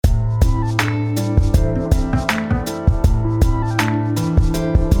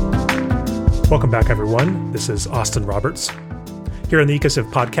Welcome back, everyone. This is Austin Roberts. Here on the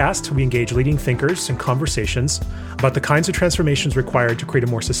Ecociv podcast, we engage leading thinkers in conversations about the kinds of transformations required to create a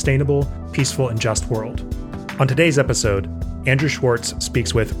more sustainable, peaceful, and just world. On today's episode, Andrew Schwartz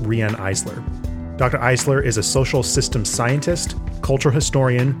speaks with Riane Eisler. Dr. Eisler is a social systems scientist, cultural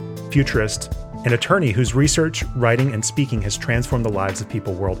historian, futurist, and attorney whose research, writing, and speaking has transformed the lives of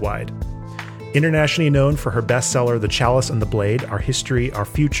people worldwide. Internationally known for her bestseller, The Chalice and The Blade, Our History, Our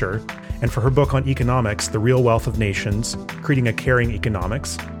Future, and for her book on economics, The Real Wealth of Nations, Creating a Caring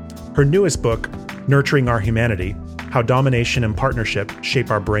Economics, her newest book, Nurturing Our Humanity, How Domination and Partnership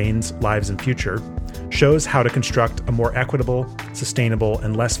Shape Our Brains, Lives, and Future, shows how to construct a more equitable, sustainable,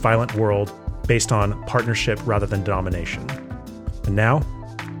 and less violent world based on partnership rather than domination. And now,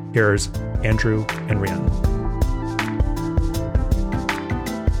 here's Andrew and Riane.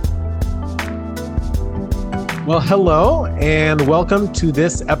 Well, hello, and welcome to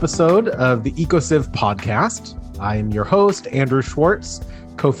this episode of the Ecociv podcast. I'm your host, Andrew Schwartz,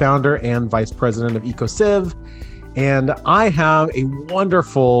 co-founder and vice president of Ecociv, and I have a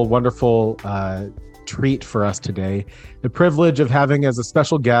wonderful treat for us today, the privilege of having as a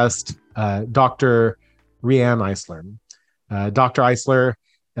special guest, Dr. Riane Eisler. Dr. Eisler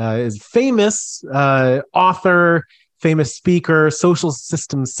is famous author, famous speaker, social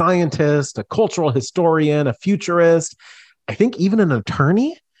systems scientist, a cultural historian, a futurist, I think even an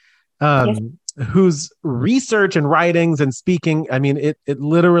attorney, yes, whose research and writings and speaking, I mean, it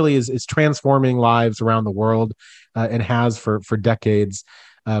literally is transforming lives around the world and has for decades.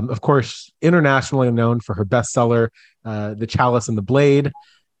 Of course, internationally known for her bestseller, The Chalice and The Blade,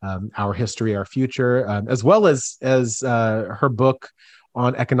 Our History, Our Future, as well as her book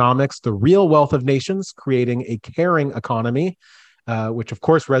on economics, The Real Wealth of Nations, Creating a Caring Economy, which of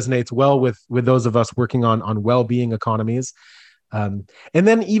course resonates well with those of us working on well-being economies. And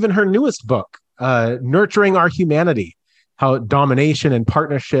then even her newest book, Nurturing Our Humanity, How Domination and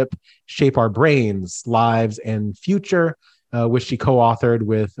Partnership Shape Our Brains, Lives, and Future, which she co-authored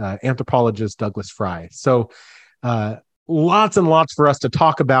with anthropologist Douglas Fry. So lots and lots for us to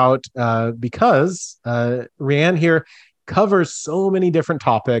talk about because Riane here covers so many different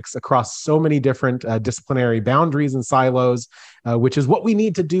topics across so many different disciplinary boundaries and silos, which is what we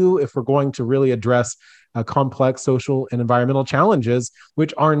need to do if we're going to really address complex social and environmental challenges,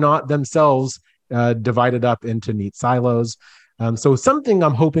 which are not themselves divided up into neat silos. So something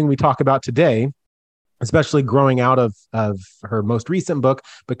I'm hoping we talk about today, especially growing out of her most recent book,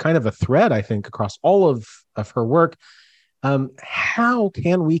 but kind of a thread, I think, across all of her work, how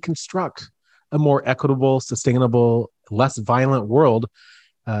can we construct a more equitable, sustainable, less violent world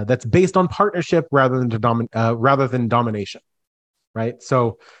that's based on partnership rather than domination, right?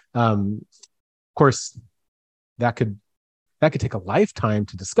 So, of course, that could take a lifetime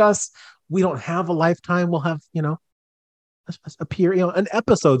to discuss. We don't have a lifetime. We'll have, an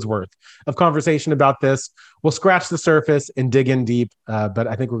episode's worth of conversation about this. We'll scratch the surface and dig in deep, but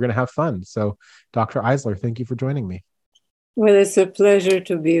I think we're going to have fun. So, Dr. Eisler, thank you for joining me. Well, it's a pleasure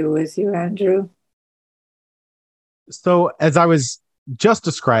to be with you, Andrew. So as I was just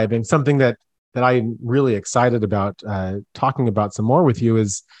describing, something that I'm really excited about talking about some more with you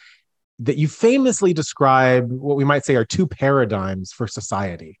is that you famously describe what we might say are two paradigms for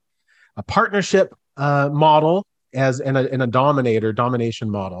society: a partnership model and a domination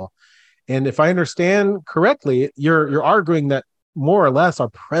model. And if I understand correctly, you're arguing that more or less our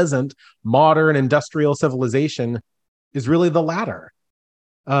present modern industrial civilization is really the latter.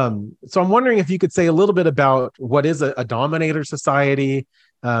 So I'm wondering if you could say a little bit about what is a dominator society,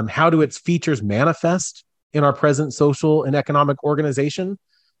 how do its features manifest in our present social and economic organization,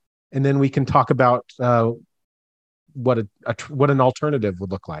 and then we can talk about what an alternative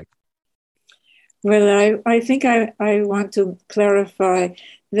would look like. Well, I think I want to clarify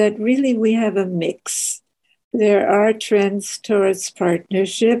that really we have a mix. There are trends towards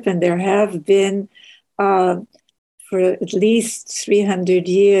partnership, and there have been for at least 300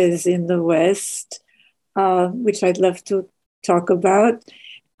 years in the West, which I'd love to talk about.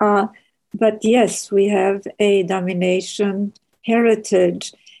 But yes, we have a domination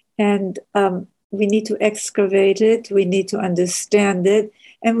heritage, and we need to excavate it, we need to understand it,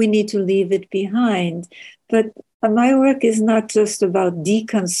 and we need to leave it behind. But my work is not just about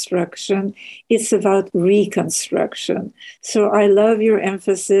deconstruction, it's about reconstruction. So I love your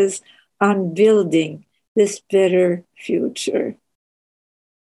emphasis on building this better future.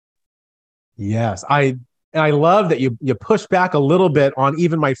 Yes, I love that you push back a little bit on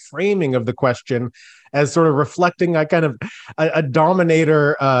even my framing of the question as sort of reflecting a kind of a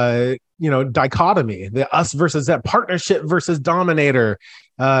dominator, dichotomy, the us versus that, partnership versus dominator.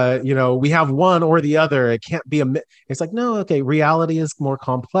 We have one or the other. It can't be it's like, no, okay, reality is more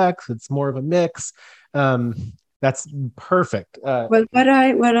complex. It's more of a mix. That's perfect. Well, what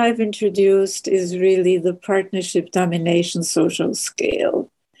I've introduced is really the partnership domination social scale.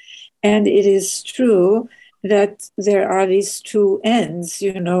 And it is true that there are these two ends,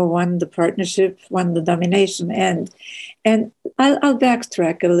 one the partnership, one the domination end. And I'll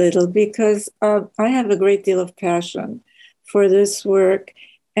backtrack a little because I have a great deal of passion for this work.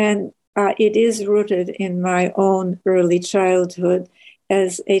 And it is rooted in my own early childhood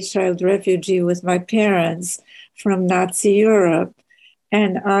as a child refugee with my parents from Nazi Europe.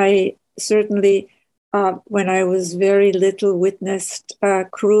 And I certainly, when I was very little, witnessed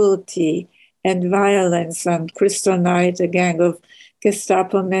cruelty and violence. On Kristallnacht, a gang of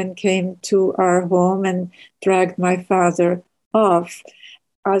Gestapo men came to our home and dragged my father off.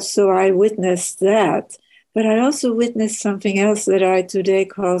 So I witnessed that. But I also witnessed something else that I today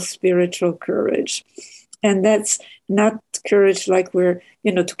call spiritual courage. And that's not courage like we're,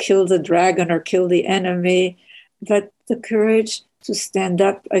 to kill the dragon or kill the enemy, but the courage to stand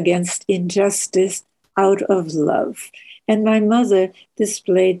up against injustice out of love. And my mother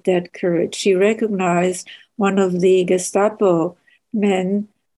displayed that courage. She recognized one of the Gestapo men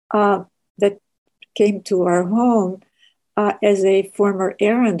that came to our home as a former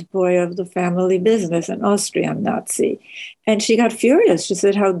errand boy of the family business, an Austrian Nazi. And she got furious. She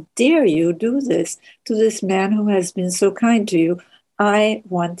said, "How dare you do this to this man who has been so kind to you? I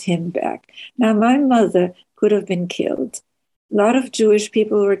want him back." Now, my mother could have been killed. A lot of Jewish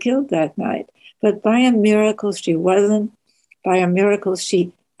people were killed that night. But by a miracle, she wasn't. By a miracle,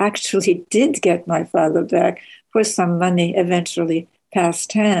 she actually did get my father back. For some money eventually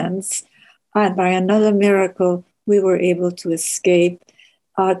passed hands. And by another miracle, we were able to escape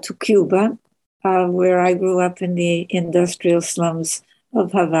to Cuba, where I grew up in the industrial slums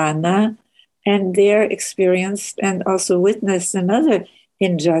of Havana, and there experienced and also witnessed another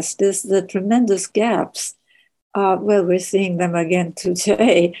injustice, the tremendous gaps. We're seeing them again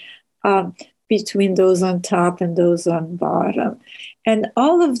today. Between those on top and those on bottom. And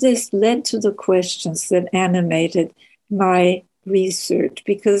all of this led to the questions that animated my research,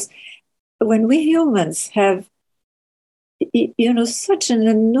 because when we humans have, such an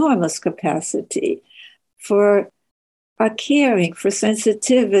enormous capacity for caring, for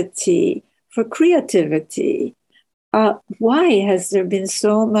sensitivity, for creativity, why has there been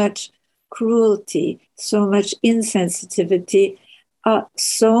so much cruelty, so much insensitivity,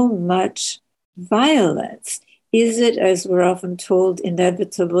 so much violence? Is it, as we're often told,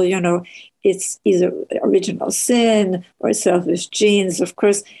 inevitable? It's either original sin or selfish genes. Of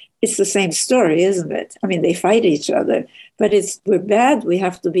course, it's the same story, isn't it? I mean, they fight each other, but we're bad. We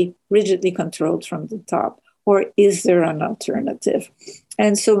have to be rigidly controlled from the top. Or is there an alternative?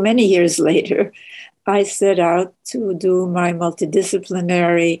 And so many years later, I set out to do my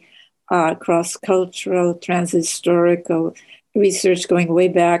multidisciplinary, cross-cultural, transhistorical research going way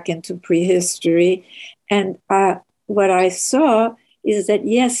back into prehistory. And what I saw is that,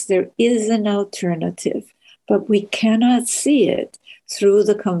 yes, there is an alternative, but we cannot see it through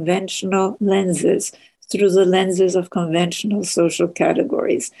the conventional lenses, through the lenses of conventional social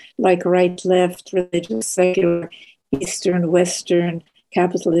categories, like right, left, religious, secular, Eastern, Western,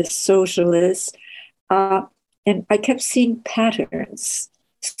 capitalist, socialist. And I kept seeing patterns,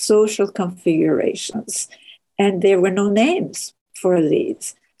 social configurations, and there were no names for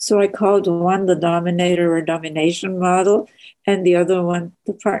these. So I called one the dominator or domination model, and the other one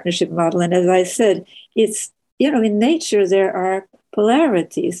the partnership model. And as I said, it's, in nature, there are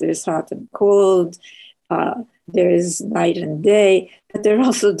polarities. There's hot and cold, there's night and day, but there are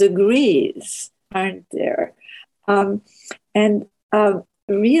also degrees, aren't there?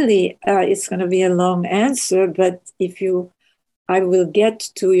 Really, it's going to be a long answer, but I will get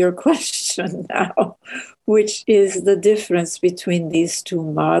to your question now, which is the difference between these two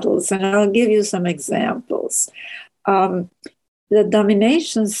models. And I'll give you some examples. The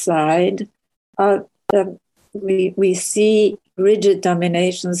domination side, we see rigid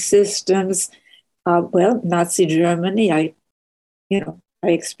domination systems. Nazi Germany, I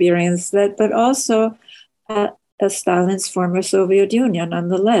experienced that, but also Stalin's former Soviet Union on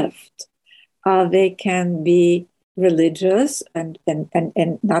the left. They can be religious and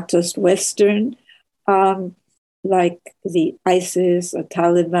not just Western, like the ISIS or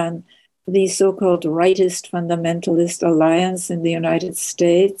Taliban, the so-called rightist fundamentalist alliance in the United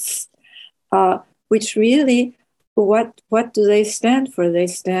States, which really, what do they stand for? They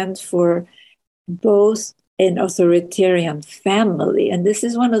stand for both an authoritarian family, and this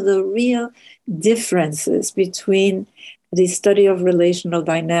is one of the real differences between the study of relational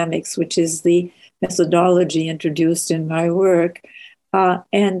dynamics, which is the methodology introduced in my work,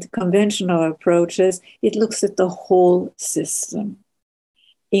 and conventional approaches. It looks at the whole system,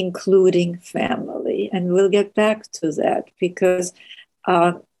 including family. And we'll get back to that because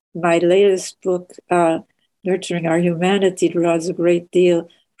my latest book, Nurturing Our Humanity, draws a great deal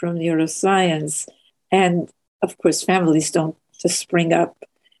from neuroscience. And of course, families don't just spring up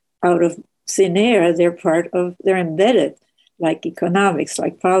out of thin air. They're embedded, like economics,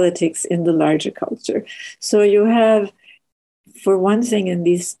 like politics, in the larger culture. So you have, for one thing, in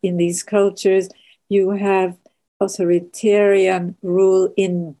these cultures, you have authoritarian rule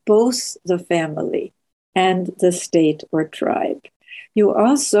in both the family and the state or tribe. You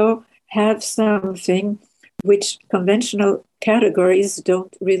also have something which conventional categories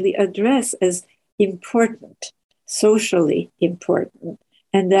don't really address as important, socially important,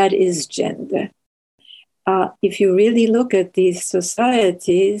 and that is gender. If you really look at these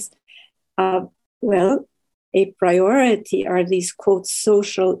societies, well, a priority are these, quote,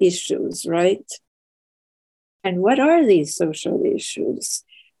 social issues, right? And what are these social issues?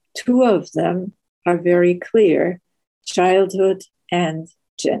 Two of them are very clear: childhood and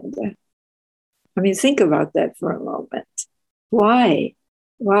gender. I mean, think about that for a moment. Why?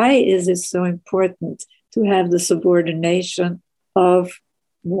 Why is it so important to have the subordination of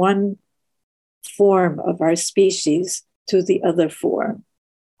one form of our species to the other form?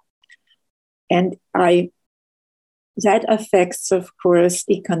 And that affects, of course,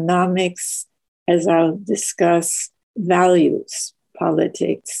 economics, as I'll discuss, values,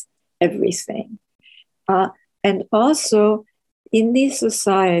 politics, everything. And also, in these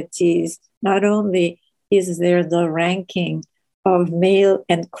societies, not only is there the ranking of male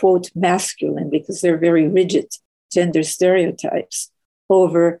and, quote, masculine, because they're very rigid gender stereotypes,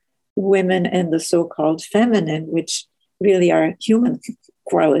 over women and the so-called feminine, which really are human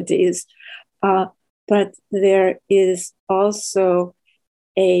qualities, but there is also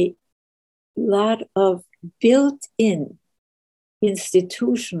a lot of built-in,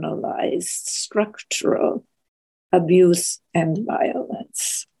 institutionalized, structural abuse and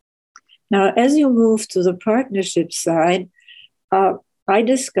violence. Now, as you move to the partnership side, I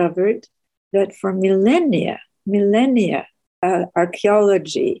discovered that for millennia,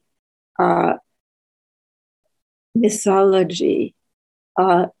 archaeology, mythology,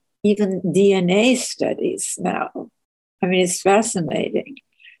 even DNA studies now, I mean, it's fascinating,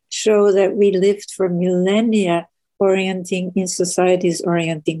 show that we lived for millennia orienting in societies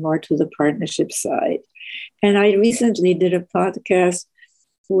orienting more to the partnership side. And I recently did a podcast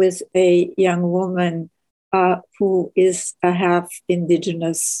with a young woman who is a half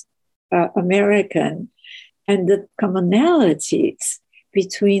indigenous American. And the commonalities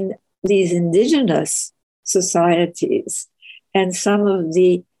between these indigenous societies and some of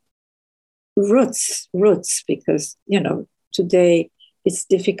the roots, because, today it's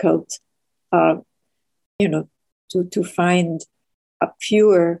difficult, to find a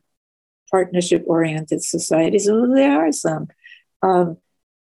pure partnership-oriented societies, although there are some.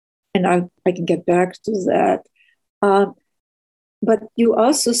 And I can get back to that. But you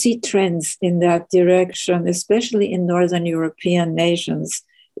also see trends in that direction, especially in Northern European nations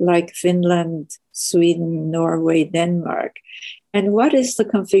like Finland, Sweden, Norway, Denmark. And what is the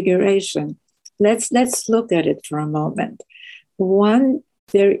configuration? Let's look at it for a moment. One,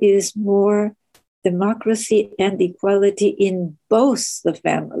 there is more democracy and equality in both the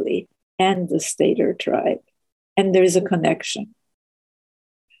family and the state or tribe. And there is a connection.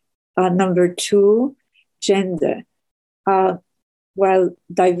 Number two, gender. While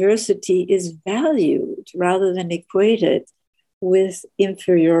diversity is valued rather than equated with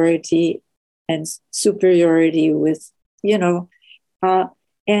inferiority and superiority with,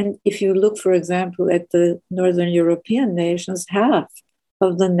 and if you look, for example, at the Northern European nations, half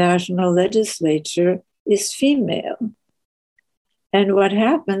of the national legislature is female. And what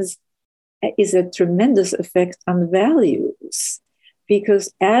happens is a tremendous effect on values,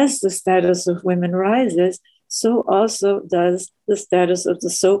 because as the status of women rises, so also does the status of the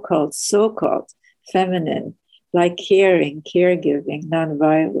so-called feminine, like caring, caregiving,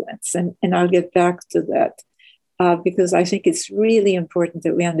 nonviolence. And I'll get back to that because I think it's really important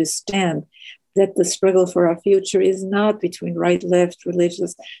that we understand that the struggle for our future is not between right, left,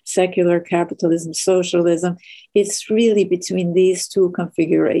 religious, secular, capitalism, socialism. It's really between these two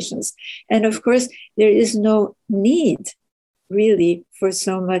configurations. And of course, there is no need really for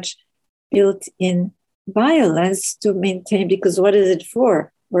so much built-in violence to maintain, because what is it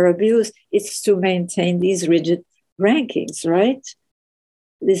for? or abuse, it's to maintain these rigid rankings, right?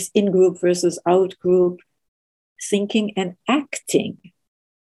 This in-group versus out-group thinking and acting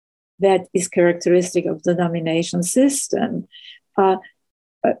that is characteristic of the domination system.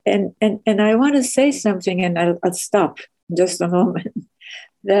 And I want to say something, and I'll stop in just a moment,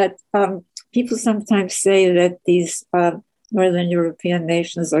 that people sometimes say that these Northern European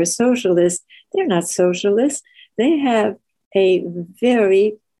nations are socialist. They're not socialist. They have a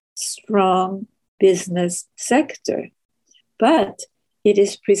very strong business sector. But it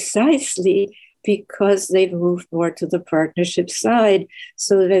is precisely because they've moved more to the partnership side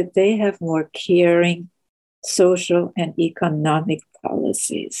so that they have more caring social and economic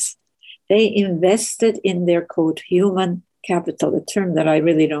policies. They invested in their, quote, human capital, a term that I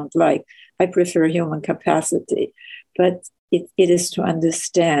really don't like. I prefer human capacity, but it is to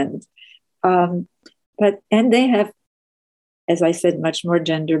understand. And they have, as I said, much more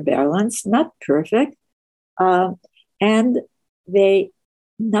gender balance, not perfect. And they,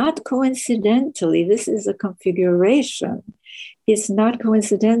 not coincidentally, this is a configuration. It's not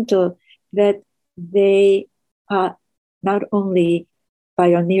coincidental that they not only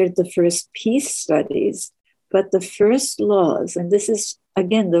pioneered the first peace studies, but the first laws, and this is,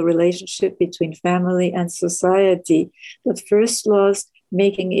 again, the relationship between family and society, the first laws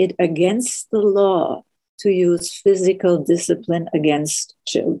making it against the law to use physical discipline against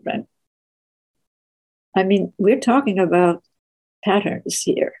children. I mean, we're talking about patterns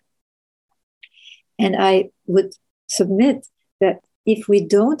here. And I would submit that if we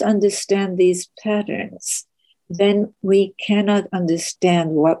don't understand these patterns, then we cannot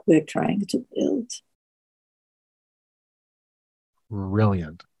understand what we're trying to build.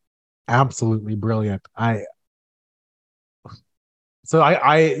 Brilliant. Absolutely brilliant. You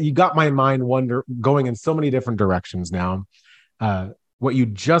got my mind going in so many different directions now. What you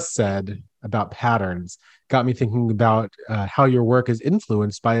just said about patterns got me thinking about how your work is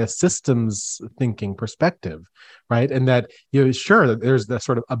influenced by a systems thinking perspective, right? And that, sure, that there's the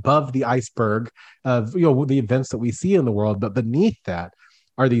sort of above the iceberg of, the events that we see in the world, but beneath that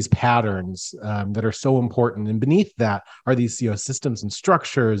are these patterns that are so important. And beneath that are these, systems and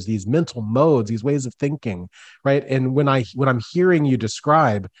structures, these mental modes, these ways of thinking, right? And when I'm hearing you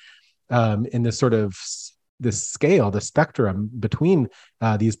describe in this sort of this scale, the spectrum between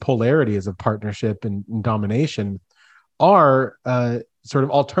these polarities of partnership and domination are sort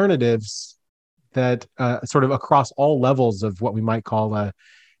of alternatives that sort of across all levels of what we might call a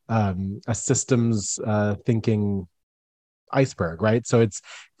systems thinking iceberg, right? So it's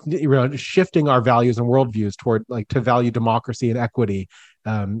shifting our values and worldviews toward to value democracy and equity,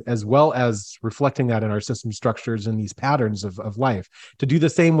 as well as reflecting that in our system structures and these patterns of life. To do the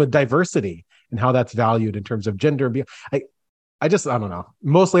same with diversity and how that's valued in terms of gender. I don't know.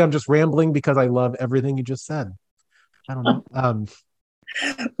 Mostly I'm just rambling because I love everything you just said. I don't know.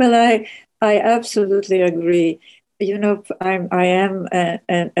 Well, I absolutely agree. I am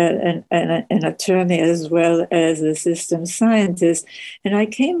an attorney as well as a systems scientist, and I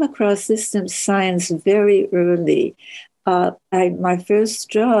came across systems science very early. My first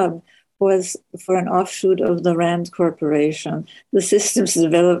job was for an offshoot of the RAND Corporation, the Systems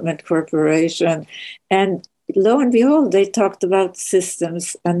Development Corporation, and lo and behold, they talked about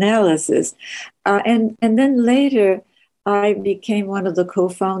systems analysis, and then later I became one of the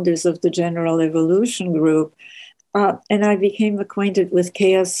co-founders of the General Evolution Group. And I became acquainted with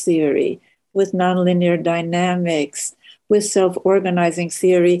chaos theory, with nonlinear dynamics, with self-organizing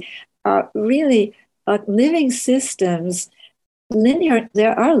theory. Really, living systems,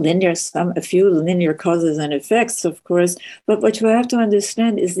 there are a few linear causes and effects, of course, but what you have to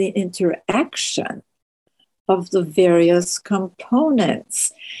understand is the interaction of the various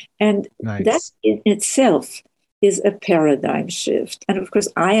components. And that in itself is a paradigm shift. And of course,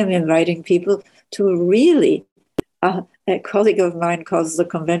 I am inviting people to really, a colleague of mine calls the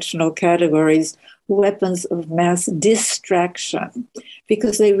conventional categories weapons of mass distraction,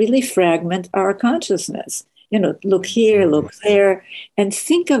 because they really fragment our consciousness. Look here, look there, and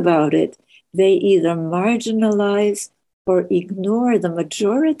think about it. They either marginalize or ignore the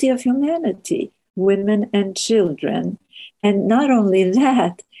majority of humanity, women and children. And not only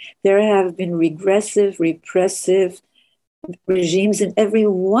that, there have been regressive, repressive regimes in every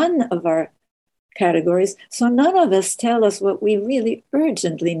one of our categories. So none of us tell us what we really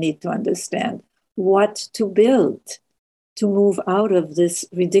urgently need to understand, what to build to move out of this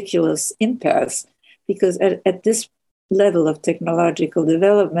ridiculous impasse. Because at this level of technological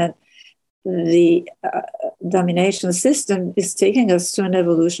development, the domination system is taking us to an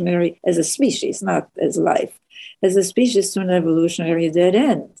evolutionary, as a species, not as life, as a species to an evolutionary dead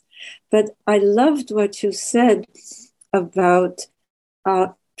end. But I loved what you said about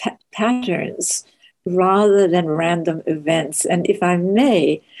patterns rather than random events. And if I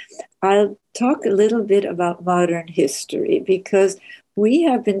may, I'll talk a little bit about modern history, because we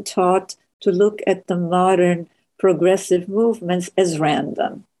have been taught to look at the modern progressive movements as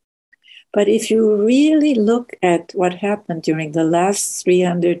random. But if you really look at what happened during the last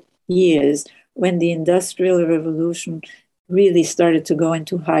 300 years, when the Industrial Revolution really started to go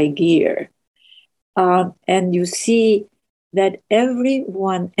into high gear, and you see that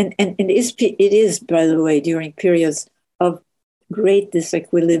everyone, and it is, by the way, during periods of great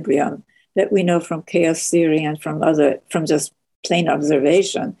disequilibrium that we know from chaos theory and from just plain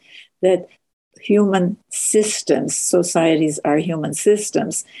observation, that human systems, societies are human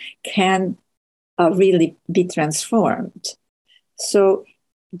systems, can really be transformed. So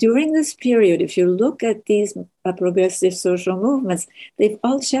during this period, if you look at these progressive social movements, they've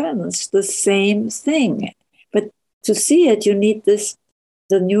all challenged the same thing. But to see it, you need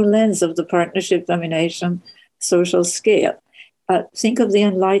the new lens of the partnership domination social scale. Think of the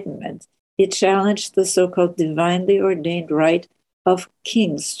Enlightenment. It challenged the so-called divinely ordained right of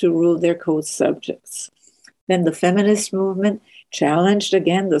kings to rule their co-subjects. Then the feminist movement challenged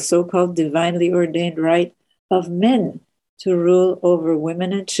again the so-called divinely ordained right of men to rule over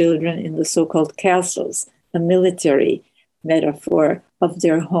women and children in the so-called castles, the military metaphor of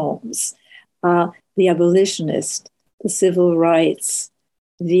their homes. The abolitionist, the civil rights,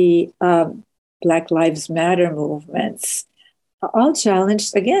 the Black Lives Matter movements, all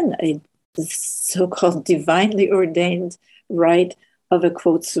challenged, again, the so-called divinely ordained right of a,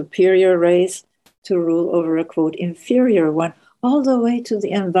 quote, superior race to rule over a, quote, inferior one, all the way to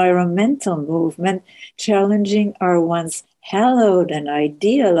the environmental movement, challenging our once hallowed and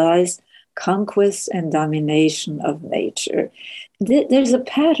idealized conquest and domination of nature. There's a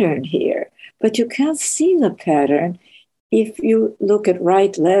pattern here, but you can't see the pattern if you look at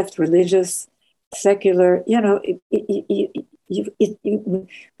right, left, religious, secular.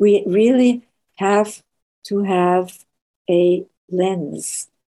 We really have to have a lens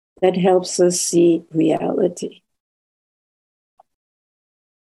that helps us see reality.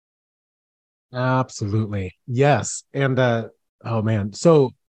 Absolutely. Yes. And oh man.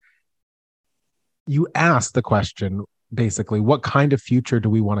 So you asked the question, basically, what kind of future do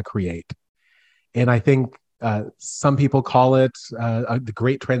we want to create? And I think some people call it the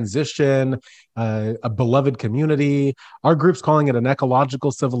great transition, a beloved community. Our group's calling it an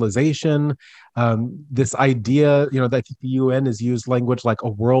ecological civilization. This idea, that the UN has used language like a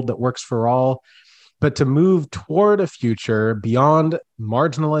world that works for all. But to move toward a future beyond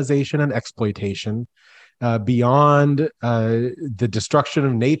marginalization and exploitation, beyond the destruction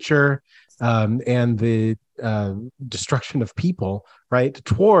of nature and the destruction of people, right,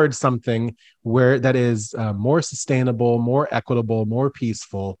 towards something where that is more sustainable, more equitable, more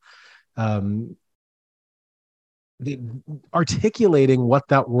peaceful. Articulating what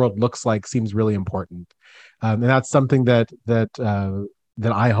that world looks like seems really important, and that's something that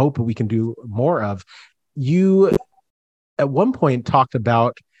I hope we can do more of. You, at one point, talked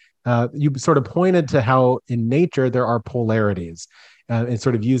about, you sort of pointed to how in nature there are polarities, and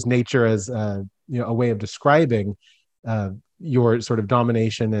sort of use nature as a way of describing your sort of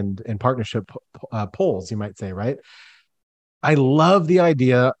domination and partnership poles, you might say, right? I love the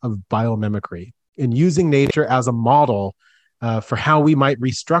idea of biomimicry and using nature as a model for how we might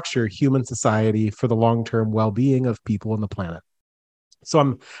restructure human society for the long-term well-being of people on the planet.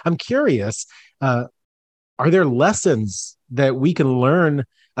 So I'm curious, are there lessons that we can learn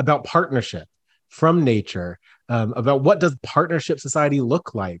about partnership from nature, about what does partnership society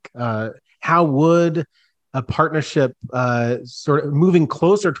look like? How would a partnership, sort of moving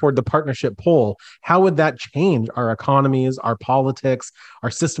closer toward the partnership pole, how would that change our economies, our politics,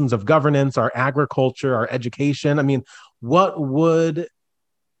 our systems of governance, our agriculture, our education? I mean, what would it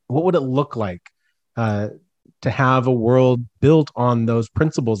look like to have a world built on those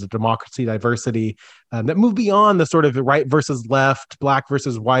principles of democracy, diversity, that move beyond the sort of right versus left, black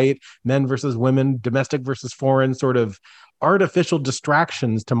versus white, men versus women, domestic versus foreign, sort of artificial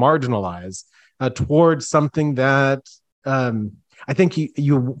distractions to marginalize towards something that I think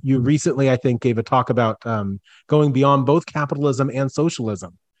you recently, I think, gave a talk about going beyond both capitalism and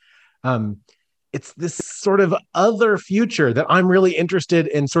socialism. It's this sort of other future that I'm really interested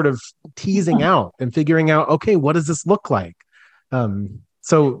in sort of teasing out and figuring out, okay, what does this look like?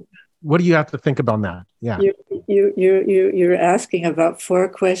 So what do you have to think about that? Yeah. You're asking about four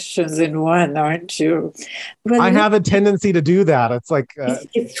questions in one, aren't you? Well, I have a tendency to do that. It's like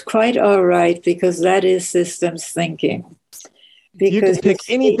it's quite all right, because that is systems thinking. you can Because pick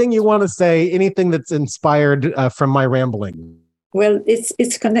anything you want to say, anything that's inspired from my rambling. well,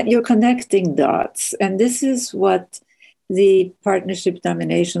 you're connecting dots, and this is what the partnership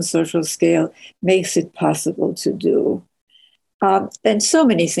domination social scale makes it possible to do. And so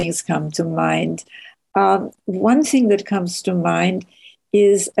many things come to mind. One thing that comes to mind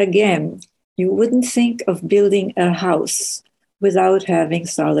is, again, you wouldn't think of building a house without having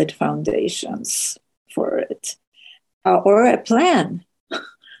solid foundations for it, or a plan.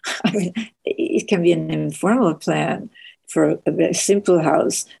 I mean, it can be an informal plan for a very simple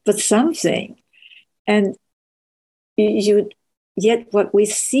house, but something. And yet what we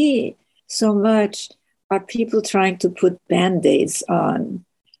see so much are people trying to put band-aids on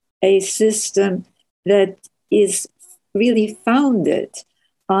a system that is really founded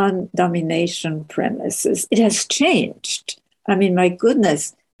on domination premises. It has changed. I mean, my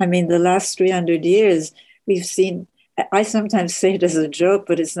goodness, I mean, the last 300 years, we've seen, I sometimes say it as a joke,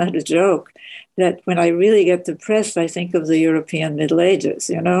 but it's not a joke, that when I really get depressed, I think of the European Middle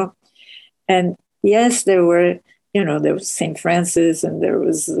Ages, And yes, there was St. Francis, and there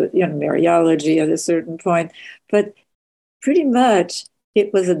was, Mariology at a certain point, but pretty much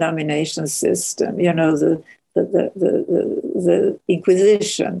it was a domination system, the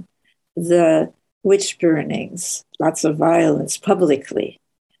Inquisition, the witch burnings, lots of violence publicly,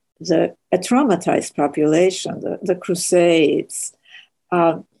 a traumatized population, the Crusades,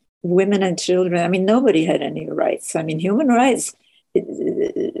 women and children. I mean, nobody had any rights. I mean, human rights.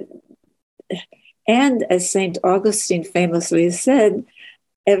 And as St. Augustine famously said,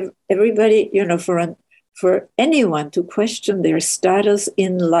 everybody, for anyone to question their status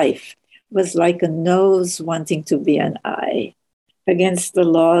in life was like a nose wanting to be an eye, against the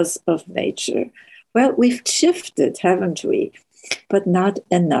laws of nature. Well, we've shifted, haven't we? But not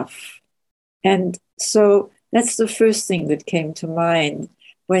enough. And so that's the first thing that came to mind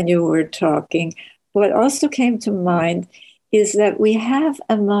when you were talking. What also came to mind is that we have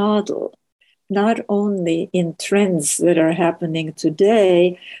a model, not only in trends that are happening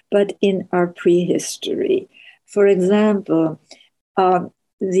today, but in our prehistory. For example,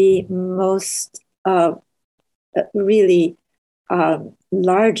 the most really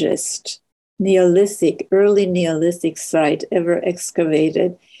largest early Neolithic site ever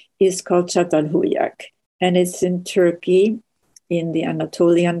excavated is called Çatalhöyük, and it's in Turkey, in the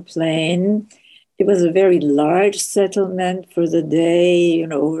Anatolian plain. It was a very large settlement for the day,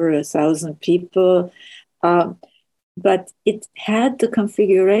 over 1,000 people. But it had the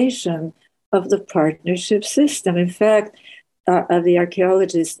configuration of the partnership system. In fact, the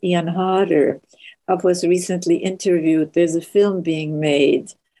archaeologist Ian Hodder was recently interviewed. There's a film being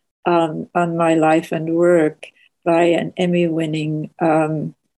made on my life and work by an Emmy-winning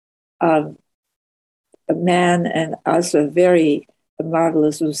man, and also very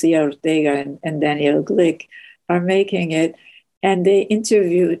marvelous Lucia Ortega and Daniel Glick are making it. And they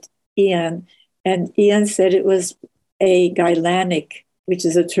interviewed Ian, and Ian said it was a Gailanic, which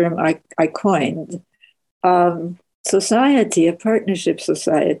is a term I coined, society, a partnership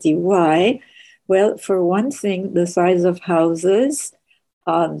society. Why? Well, for one thing, the size of houses,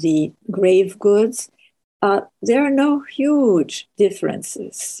 the grave goods, there are no huge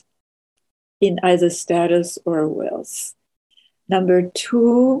differences in either status or wealth. Number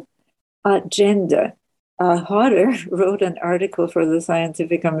two, gender. Hodder wrote an article for the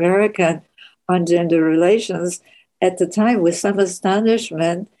Scientific American on gender relations. At the time, with some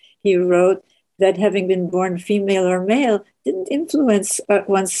astonishment, he wrote that having been born female or male didn't influence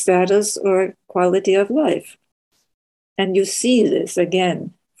one's status or quality of life. And you see this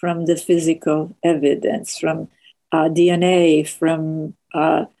again from the physical evidence, from DNA, from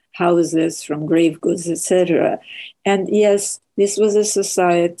houses, from grave goods, etc. And yes, this was a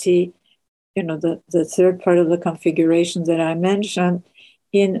society, the third part of the configuration that I mentioned,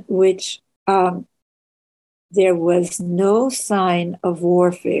 in which there was no sign of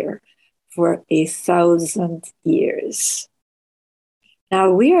warfare for 1,000 years.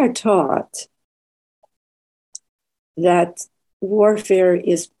 Now, we are taught that warfare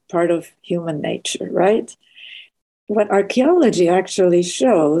is part of human nature, right? What archaeology actually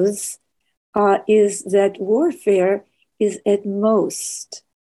shows is that warfare is at most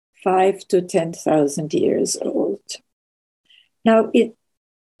 5,000 to 10,000 years old. Now,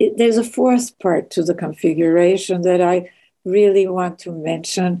 there's a fourth part to the configuration that I really want to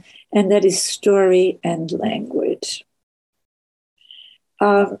mention, and that is story and language.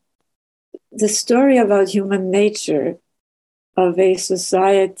 the story about human nature of a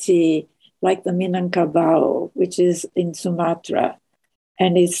society like the Minangkabau, which is in Sumatra,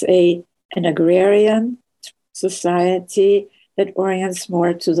 and it's an agrarian society that orients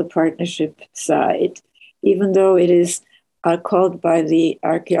more to the partnership side, even though it is called by the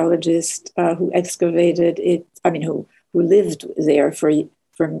archaeologist who excavated it, who lived there for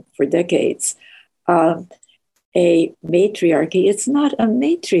decades, a matriarchy. It's not a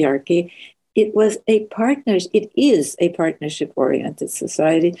matriarchy. It is a partnership-oriented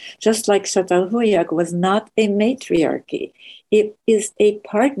society, just like Çatalhöyük was not a matriarchy. It is a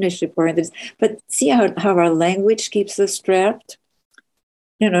partnership-oriented. But see how our language keeps us trapped?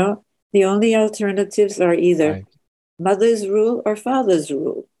 The only alternatives are either mother's rule or father's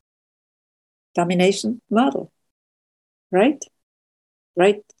rule. Domination model, right?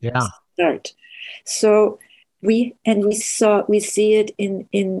 Right? Yeah. Start. So we see it in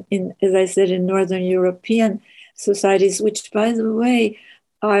as I said, in Northern European societies, which, by the way,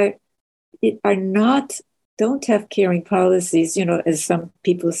 don't have caring policies, as some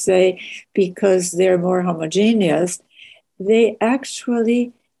people say, because they're more homogeneous. They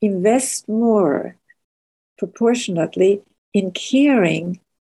actually invest more proportionately in caring,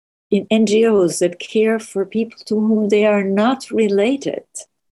 in NGOs that care for people to whom they are not related.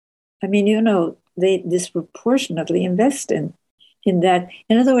 They disproportionately invest in that.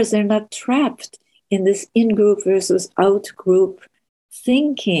 In other words, they're not trapped in this in-group versus out-group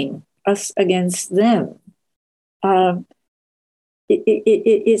thinking, us against them.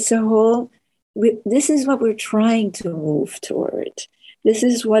 It's a whole, this is what we're trying to move toward. This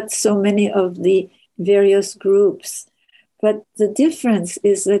is what so many of the various groups, but the difference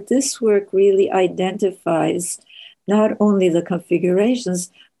is that this work really identifies not only the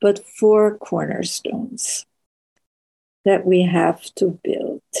configurations, but 4 cornerstones that we have to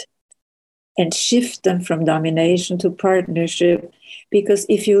build and shift them from domination to partnership. Because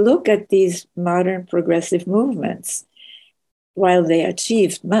if you look at these modern progressive movements, while they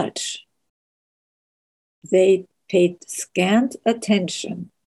achieved much, they paid scant attention,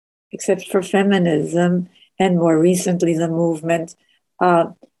 except for feminism and more recently the movement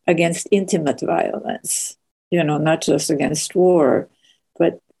against intimate violence, not just against war,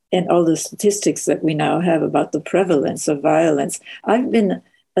 and all the statistics that we now have about the prevalence of violence. I've been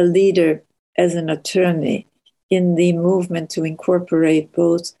a leader as an attorney in the movement to incorporate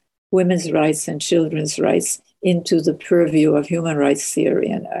both women's rights and children's rights into the purview of human rights theory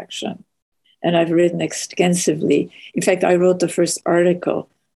and action. And I've written extensively. In fact, I wrote the first article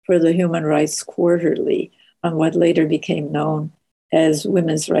for the Human Rights Quarterly on what later became known as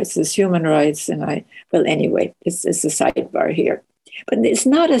women's rights as human rights. And anyway, it's a sidebar here. But it's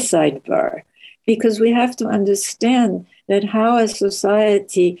not a sidebar, because we have to understand that how a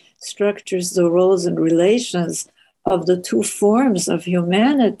society structures the roles and relations of the 2 forms of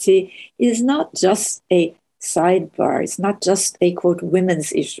humanity is not just a sidebar. It's not just a, quote,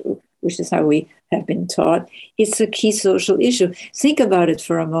 women's issue, which is how we have been taught. It's a key social issue. Think about it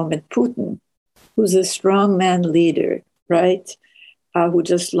for a moment. Putin, who's a strongman leader, right, who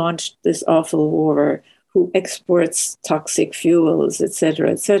just launched this awful war, who exports toxic fuels, et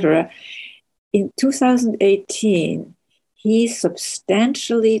cetera, in 2018, he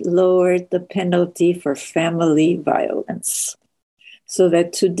substantially lowered the penalty for family violence. So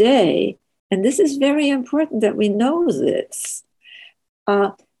that today, and this is very important that we know this,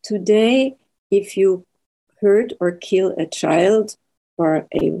 today, if you hurt or kill a child or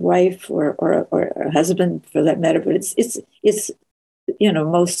a wife or a husband for that matter, but it's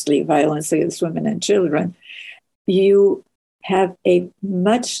mostly violence against women and children, you have a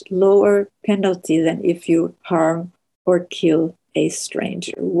much lower penalty than if you harm or kill a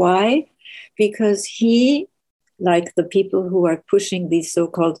stranger. Why? Because he, like the people who are pushing these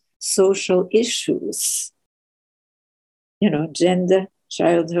so-called social issues, gender,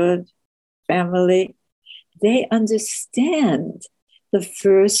 childhood, family, they understand the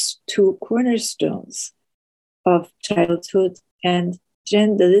first 2 cornerstones of childhood and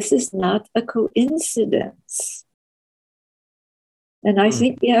gender. This is not a coincidence. And I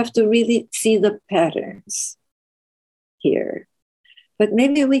think we have to really see the patterns here. But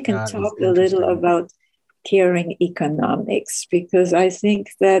maybe we can talk a little about caring economics, because I think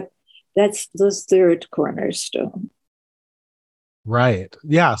that that's the 3rd cornerstone. Right.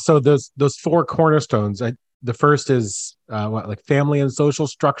 Yeah. So those 4 cornerstones, the first is like family and social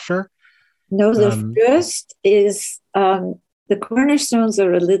structure? No, the first is the cornerstones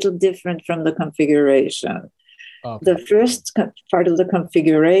are a little different from the configuration. Okay. The first part of the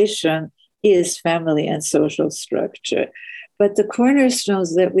configuration is family and social structure. But the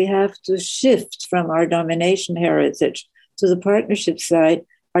cornerstones that we have to shift from our domination heritage to the partnership side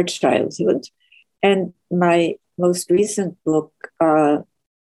are childhood. And my most recent book,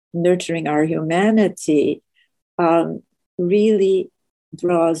 Nurturing Our Humanity, really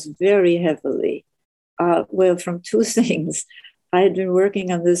draws very heavily, from two things. I had been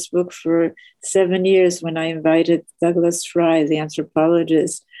working on this book for 7 years when I invited Douglas Fry, the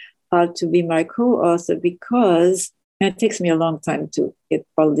anthropologist, to be my co-author because, and it takes me a long time to get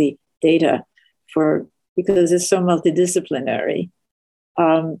all the data because it's so multidisciplinary.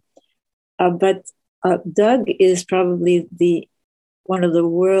 But Doug is probably one of the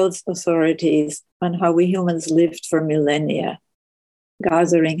world's authorities on how we humans lived for millennia,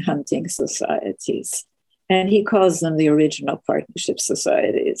 gathering hunting societies. And he calls them the original partnership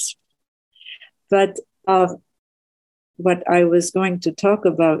societies. But what I was going to talk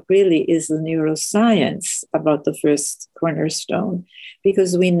about really is the neuroscience about the first cornerstone,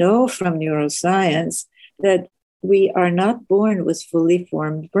 because we know from neuroscience that we are not born with fully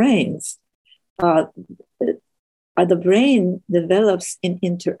formed brains. The brain develops in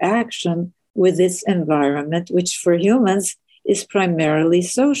interaction with its environment, which for humans is primarily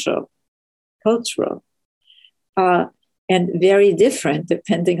social, cultural, and very different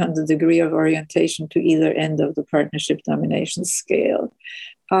depending on the degree of orientation to either end of the partnership domination scale.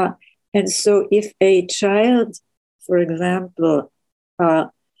 And so if a child, for example,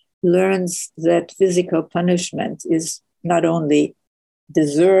 learns that physical punishment is not only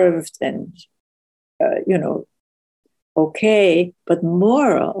deserved and, okay, but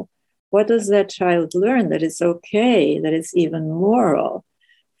moral, what does that child learn? That it's okay, that it's even moral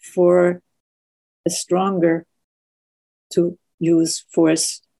for a stronger to use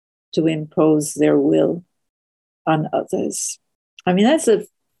force to impose their will on others. I mean, that's a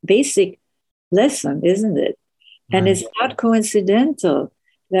basic lesson, isn't it? Right. And it's not coincidental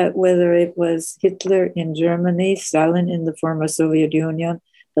that whether it was Hitler in Germany, Stalin in the former Soviet Union,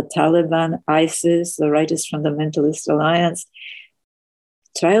 the Taliban, ISIS, the rightist fundamentalist alliance,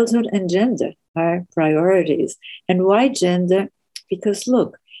 childhood and gender are priorities. And why gender? Because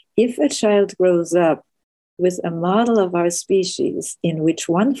look, if a child grows up with a model of our species in which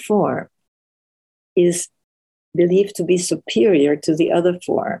one form is believed to be superior to the other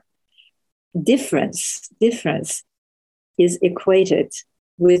form, difference is equated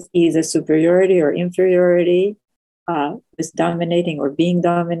with either superiority or inferiority, with dominating or being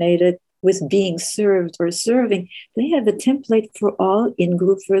dominated, with being served or serving. They have a template for all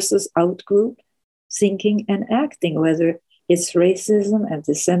in-group versus out-group thinking and acting, whether it's racism,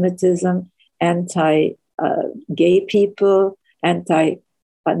 anti-Semitism, anti-gay people,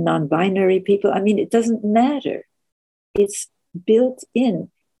 anti-non-binary people. I mean, it doesn't matter. It's built in,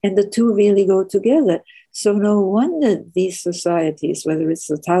 and the two really go together. So no wonder these societies, whether it's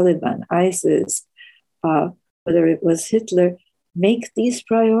the Taliban, ISIS, whether it was Hitler, make these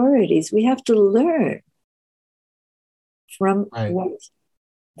priorities. We have to learn from what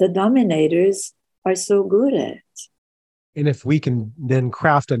the dominators are so good at. And if we can then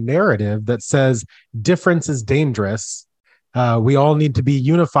craft a narrative that says difference is dangerous, we all need to be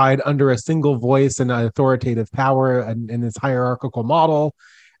unified under a single voice and authoritative power and in this hierarchical model,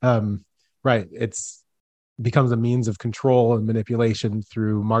 it's becomes a means of control and manipulation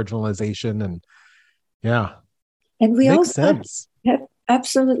through marginalization. And and we makes also sense.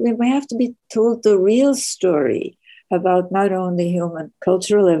 Absolutely, we have to be told the real story about not only human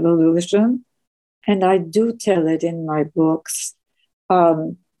cultural evolution, and I do tell it in my books.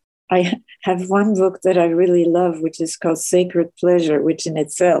 I have one book that I really love, which is called Sacred Pleasure, which in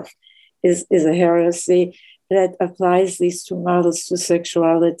itself is a heresy that applies these two models to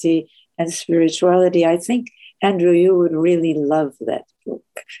sexuality and spirituality. I think, Andrew, you would really love that book.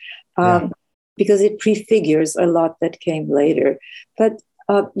 Because it prefigures a lot that came later. But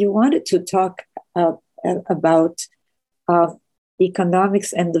you wanted to talk about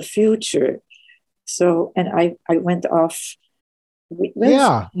economics and the future. So, and I went off.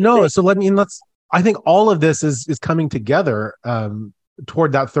 So I think all of this is coming together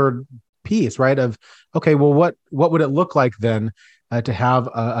toward that third piece, right? Of, okay, well, what would it look like then to have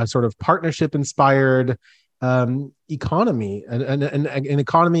a sort of partnership inspired economy, an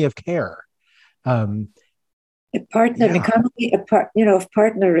economy of care? Economy of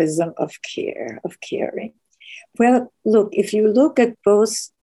partnerism, of care, of caring. Well, look, if you look at both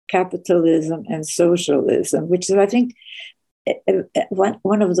capitalism and socialism, which is, I think,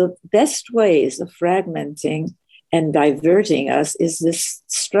 one of the best ways of fragmenting and diverting us is this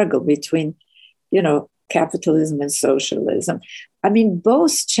struggle between, capitalism and socialism. I mean,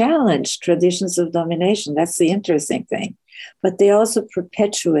 both challenge traditions of domination. That's the interesting thing. but they also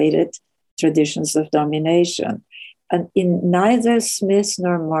perpetuated traditions of domination. And neither Smith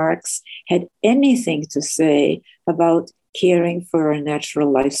nor Marx had anything to say about caring for our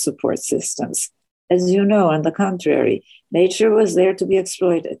natural life support systems. As you know, on the contrary, nature was there to be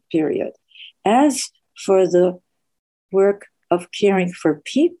exploited, period. As for the work of caring for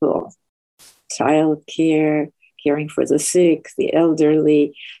people, childcare, caring for the sick, the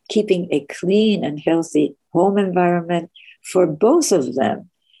elderly, keeping a clean and healthy home environment, for both of them,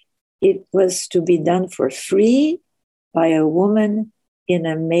 it was to be done for free by a woman in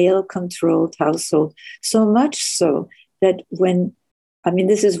a male-controlled household. So much so that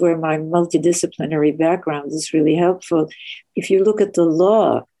this is where my multidisciplinary background is really helpful. If you look at the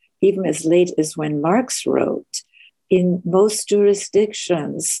law, even as late as when Marx wrote, in most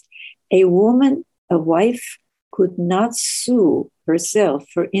jurisdictions, a woman, a wife, could not sue herself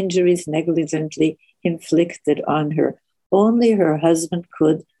for injuries negligently inflicted on her. Only her husband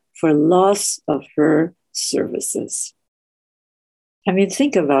could for loss of her services.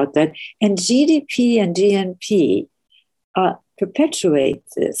 Think about that. And GDP and GNP perpetuate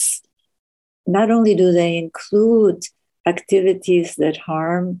this. Not only do they include activities that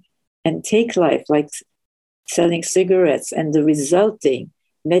harm and take life, like selling cigarettes and the resulting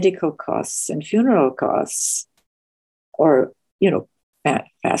medical costs and funeral costs, or,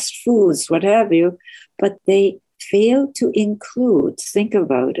 fast foods, what have you, but they fail to include, think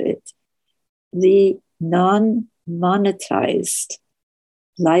about it, the non-monetized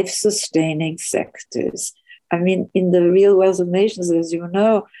life-sustaining sectors. In the Real Wealth of Nations, as you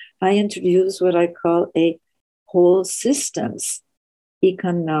know, I introduce what I call a whole systems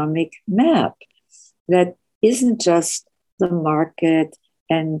economic map that isn't just the market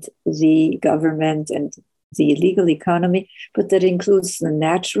and the government and the legal economy, but that includes the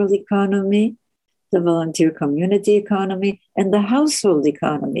natural economy, the volunteer community economy, and the household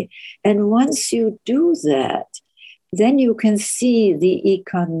economy. And once you do that, then you can see the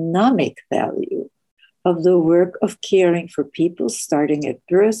economic value of the work of caring for people starting at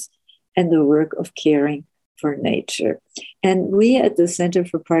birth and the work of caring for nature. And we at the Center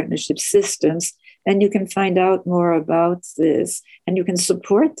for Partnership Systems, and you can find out more about this, and you can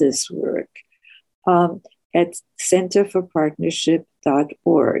support this work at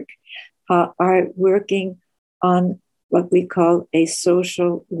centerforpartnership.org, are working on what we call a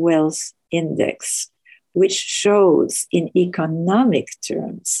social wealth index, which shows in economic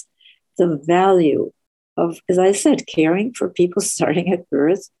terms the value of, as I said, caring for people starting at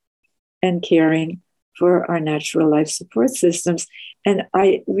birth and caring for our natural life support systems. And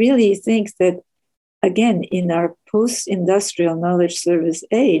I really think that, again, in our post-industrial knowledge service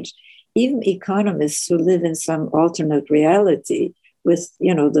age, even economists who live in some alternate reality with,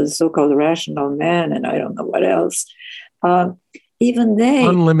 the so-called rational man and I don't know what else, even they...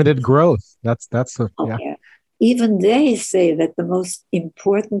 Unlimited growth. Yeah. Even they say that the most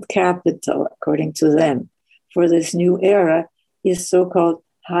important capital, according to them, for this new era is so-called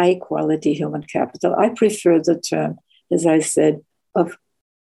high-quality human capital. I prefer the term, as I said, of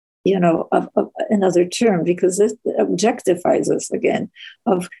another term, because it objectifies us again,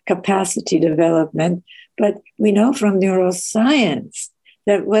 of capacity development. But we know from neuroscience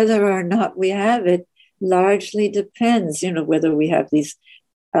that whether or not we have it largely depends, whether we have these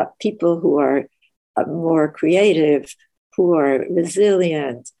people who are more creative, who are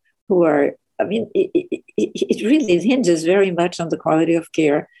resilient, who are, it really hinges very much on the quality of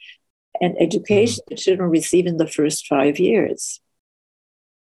care and education that children receive in the first 5 years.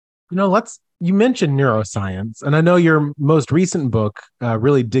 You mentioned neuroscience, and I know your most recent book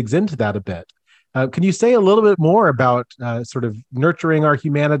really digs into that a bit. Can you say a little bit more about sort of nurturing our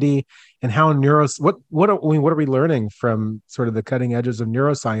humanity and how what are we learning from sort of the cutting edges of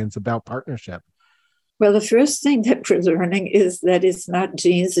neuroscience about partnership? Well, the first thing that we're learning is that it's not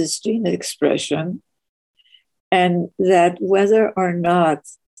genes, it's gene expression, and that whether or not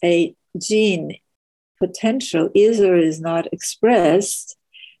a gene potential is or is not expressed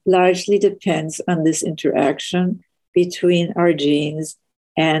largely depends on this interaction between our genes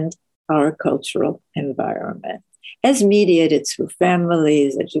and our cultural environment, as mediated through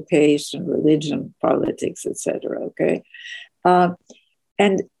families, education, religion, politics, etc. Okay,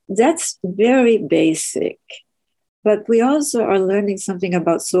 and that's very basic. But we also are learning something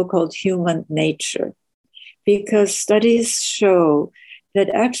about so-called human nature, because studies show that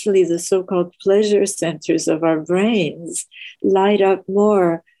actually the so-called pleasure centers of our brains light up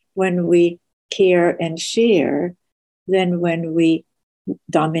more when we care and share than when we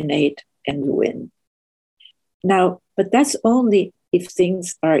dominate and win. Now, but that's only if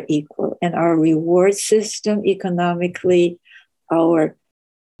things are equal. And our reward system economically, our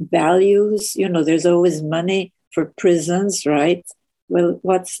values, there's always money for prisons, right? Well,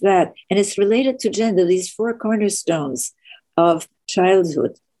 what's that? And it's related to gender, these four cornerstones of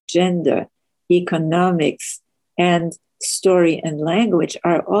childhood, gender, economics, and story and language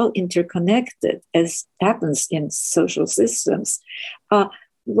are all interconnected, as happens in social systems.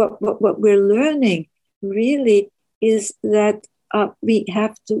 What we're learning really is that we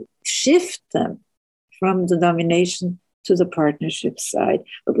have to shift them from the domination to the partnership side,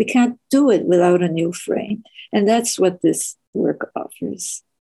 but we can't do it without a new frame. And that's what this work offers.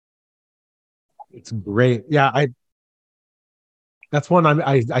 It's great. Yeah, that's one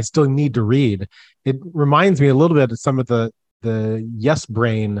I still need to read. It reminds me a little bit of some of the yes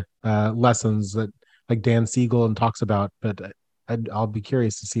brain lessons that like Dan Siegel and talks about, but I'll be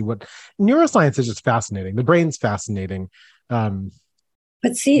curious to see what neuroscience is. Just fascinating. The brain's fascinating.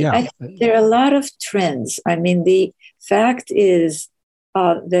 But see, yeah. There are a lot of trends. I mean, the fact is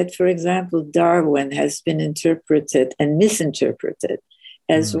that, for example, Darwin has been interpreted and misinterpreted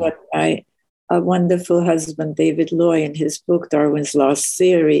as what a wonderful husband, David Loy, in his book, Darwin's Lost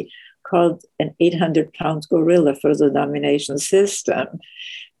Theory, called an 800-pound gorilla for the domination system.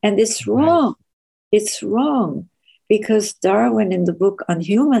 And it's wrong. It's wrong because Darwin, in the book on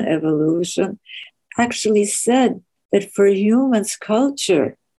human evolution, actually said that for humans,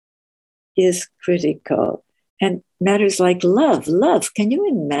 culture is critical. And matters like love. Can you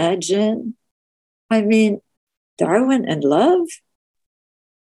imagine? I mean, Darwin and love?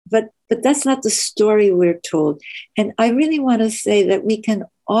 But that's not the story we're told. And I really want to say that we can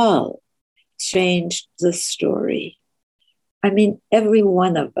all change the story. I mean, every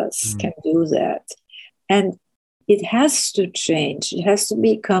one of us can do that. And it has to change. It has to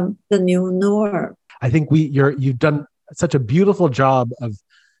become the new norm. I think you've done such a beautiful job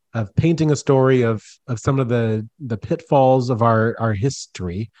of painting a story of some of the pitfalls of our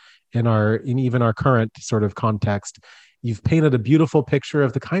history in even our current sort of context. You've painted a beautiful picture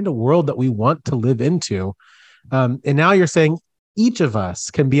of the kind of world that we want to live into. And now you're saying each of us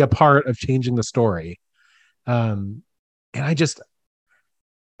can be a part of changing the story. And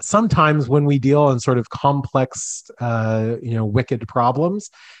sometimes when we deal in sort of complex, wicked problems,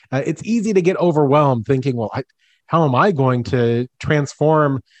 it's easy to get overwhelmed thinking, well, how am I going to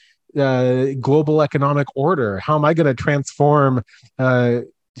transform global economic order? How am I going to transform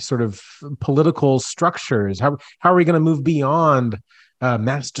sort of political structures? How are we going to move beyond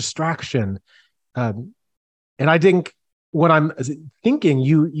mass distraction? And I think what I'm thinking,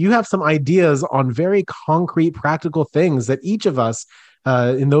 you have some ideas on very concrete, practical things that each of us,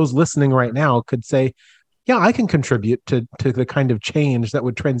 in those listening right now, could say, yeah, I can contribute to the kind of change that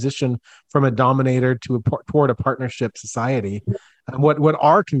would transition from a dominator toward a partnership society, what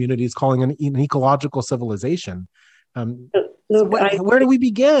our community is calling an ecological civilization. Where do we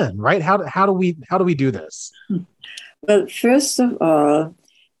begin, right? How do we do this? Well, first of all,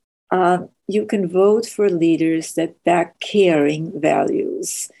 you can vote for leaders that back caring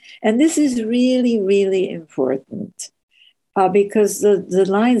values. And this is really, really important because the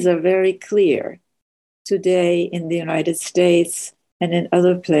lines are very clear today in the United States and in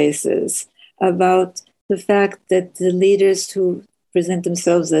other places about the fact that the leaders who present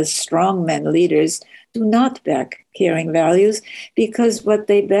themselves as strongman leaders do not back caring values, because what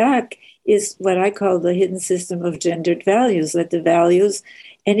they back is what I call the hidden system of gendered values, that the values,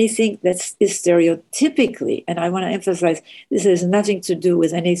 anything that is stereotypically, and I want to emphasize, this has nothing to do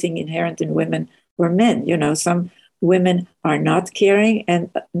with anything inherent in women or men. Some women are not caring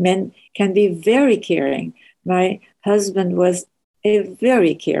and men can be very caring. My husband was a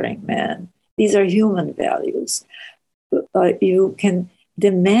very caring man. These are human values. You can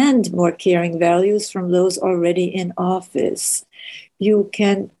demand more caring values from those already in office. You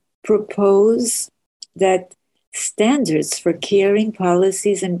can propose that standards for caring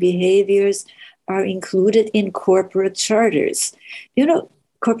policies and behaviors are included in corporate charters.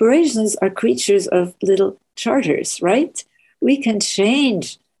 Corporations are creatures of little charters, right? We can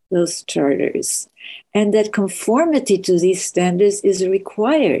change those charters, and that conformity to these standards is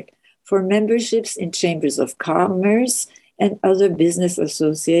required for memberships in chambers of commerce and other business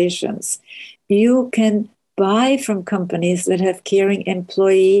associations. You can buy from companies that have caring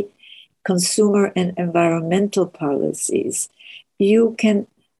employee, consumer, and environmental policies. You can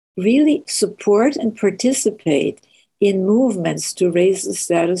really support and participate in movements to raise the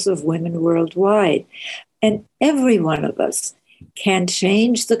status of women worldwide. And every one of us can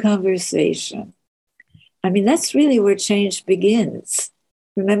change the conversation. I mean, that's really where change begins.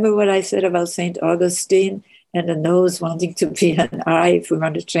 Remember what I said about St. Augustine and a nose wanting to be an eye if we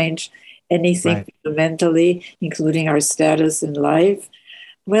want to change anything Right. fundamentally, including our status in life.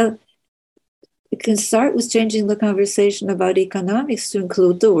 Well, it can start with changing the conversation about economics to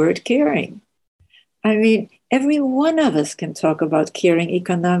include the word caring. I mean, every one of us can talk about caring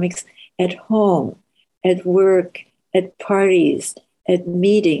economics at home, at work, at parties, at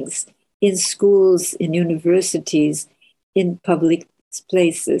meetings, in schools, in universities, in public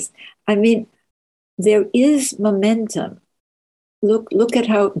places. I mean, there is momentum. Look at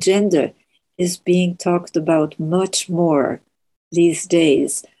how gender is being talked about much more these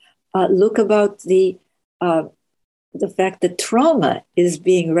days. Look about the fact that trauma is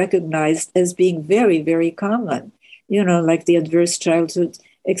being recognized as being very, very common. You know, like the adverse childhood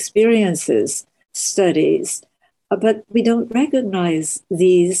experiences studies, but we don't recognize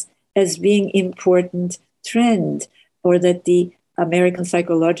these as being important trend, or that the American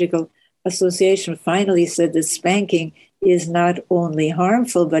Psychological Association finally said that spanking is not only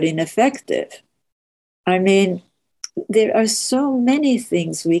harmful but ineffective. I mean, there are so many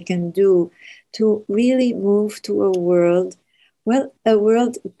things we can do to really move to a world, well, a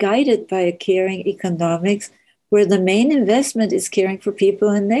world guided by a caring economics, where the main investment is caring for people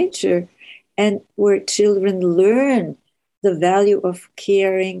and nature, and where children learn the value of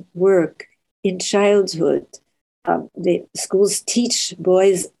caring work in childhood. The schools teach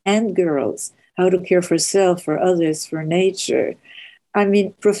boys and girls how to care for self, for others, for nature. I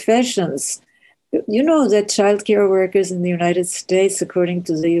mean, professions. You know that childcare workers in the United States, according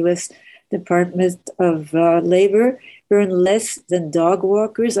to the U.S. Department of Labor, earn less than dog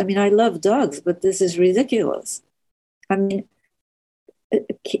walkers. I mean, I love dogs, but this is ridiculous. I mean,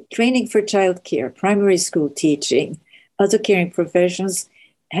 training for childcare, primary school teaching, other caring professions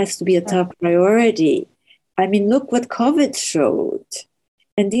has to be a top priority. I mean, look what COVID showed.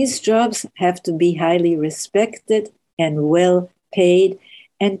 And these jobs have to be highly respected and well paid.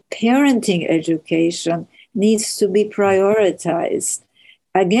 And parenting education needs to be prioritized.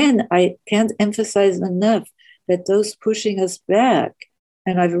 Again, I can't emphasize enough that those pushing us back,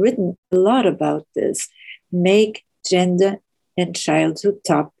 and I've written a lot about this, make gender and childhood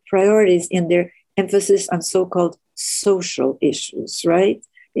top priorities in their emphasis on so-called social issues, right?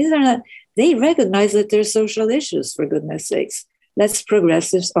 These are not, they recognize that they're social issues, for goodness sakes. Let's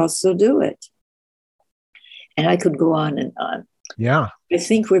progressives also do it. And I could go on and on. Yeah. I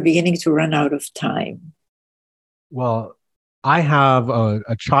think we're beginning to run out of time. Well, I have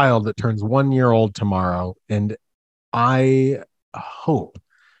a child that turns 1 year old tomorrow, and I hope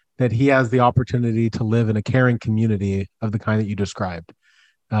that he has the opportunity to live in a caring community of the kind that you described.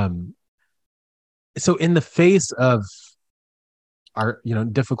 So in the face of our,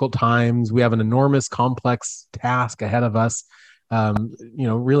 difficult times, we have an enormous, complex task ahead of us,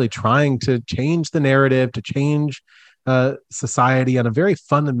 really trying to change the narrative, to change society on a very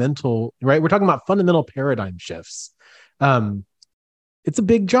fundamental, right? We're talking about fundamental paradigm shifts. It's a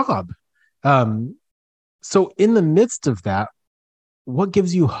big job. So in the midst of that, what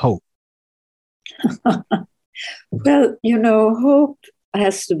gives you hope? Well, hope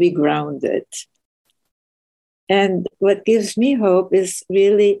has to be grounded. And what gives me hope is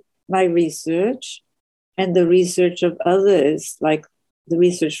really my research and the research of others, like the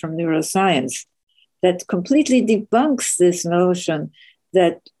research from neuroscience, that completely debunks this notion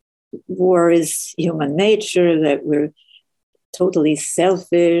that war is human nature, that we're totally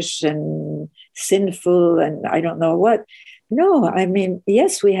selfish and sinful and I don't know what. No, I mean,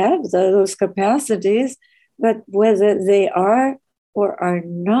 yes, we have those capacities, but whether they are or are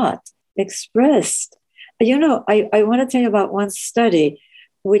not expressed. I want to tell you about one study,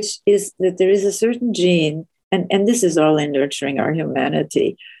 which is that there is a certain gene, and this is all in Nurturing Our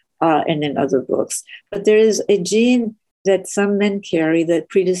Humanity and in other books, but there is a gene that some men carry that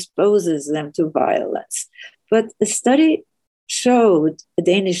predisposes them to violence. But the study showed, a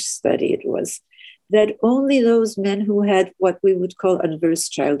Danish study it was, that only those men who had what we would call adverse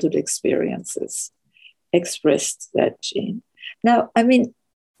childhood experiences expressed that gene. Now, I mean,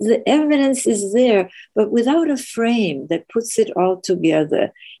 the evidence is there, but without a frame that puts it all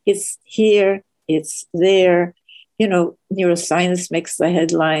together. It's here, it's there. Neuroscience makes the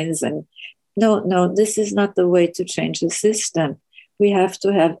headlines, and no, this is not the way to change the system. We have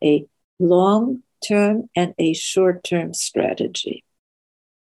to have a long-term and a short-term strategy.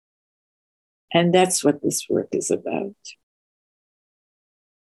 And that's what this work is about.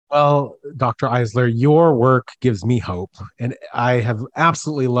 Well, Dr. Eisler, your work gives me hope, and I have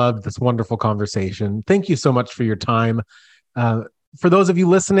absolutely loved this wonderful conversation. Thank you so much for your time. For those of you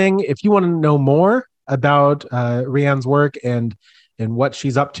listening, if you want to know more about Riane's work and and what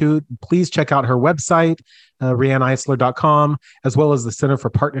she's up to, please check out her website, RianeEisler.com, as well as the Center for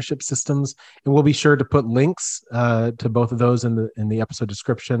Partnership Systems. And we'll be sure to put links to both of those in the episode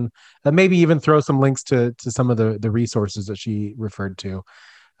description. Maybe even throw some links to some of the resources that she referred to.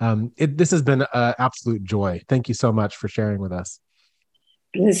 This has been an absolute joy. Thank you so much for sharing with us.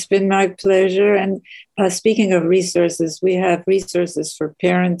 It's been my pleasure. And speaking of resources, we have resources for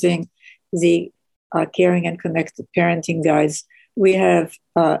parenting, the Caring and Connected Parenting Guides. We have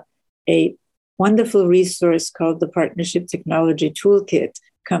a wonderful resource called the Partnership Technology Toolkit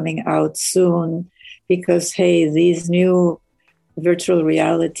coming out soon because, hey, these new virtual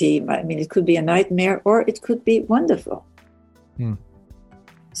reality, I mean, it could be a nightmare or it could be wonderful.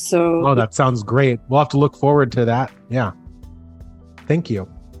 So, that sounds great. We'll have to look forward to that. Yeah. Thank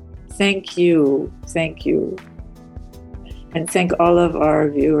you. Thank you. Thank you. And thank all of our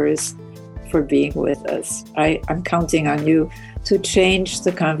viewers for being with us. I'm counting on you to change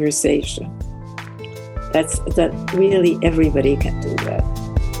the conversation. That really everybody can do that.